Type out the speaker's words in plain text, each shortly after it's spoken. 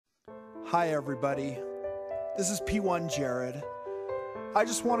Hi everybody, this is P1 Jared. I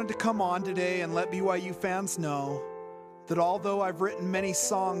just wanted to come on today and let BYU fans know that although I've written many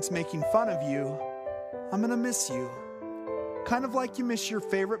songs making fun of you, I'm gonna miss you. Kind of like you miss your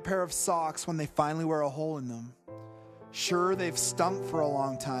favorite pair of socks when they finally wear a hole in them. Sure, they've stunk for a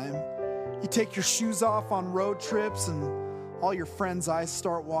long time. You take your shoes off on road trips and all your friends' eyes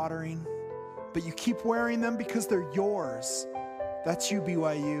start watering. But you keep wearing them because they're yours. That's you,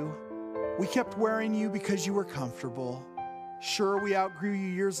 BYU. We kept wearing you because you were comfortable. Sure, we outgrew you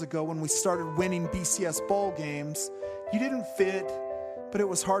years ago when we started winning BCS bowl games. You didn't fit, but it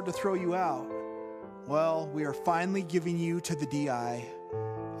was hard to throw you out. Well, we are finally giving you to the DI.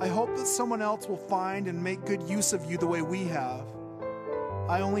 I hope that someone else will find and make good use of you the way we have.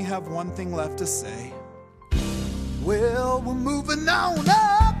 I only have one thing left to say. Well, we're moving on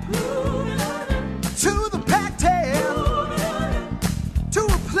up to the Pac-10, to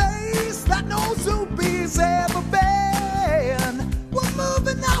a place that no Zoopies ever been. We're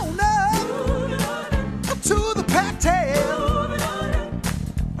moving on up to the Pac-10.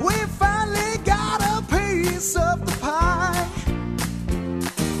 We finally got a piece of the pie.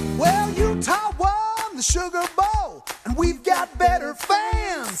 Well, Utah won the Sugar Bowl, and we've got better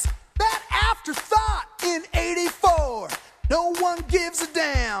fans. That afterthought in '84, no one gives a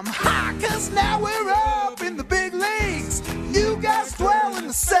damn. Ha! 'Cause now we're up in the big leagues. You guys dwell in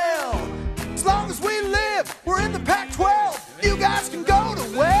the cell. As long as we live, we're in the Pac-12. You guys can go to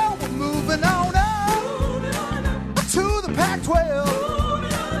well. We're moving on up to the Pac-12.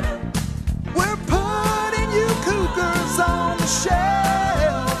 We're putting you Cougars on the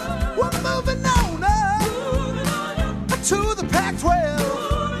shelf. We're moving on up to the Pac-12.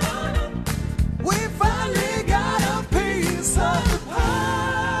 We finally got a piece of the pie.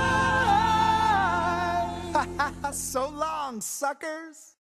 So long, suckers.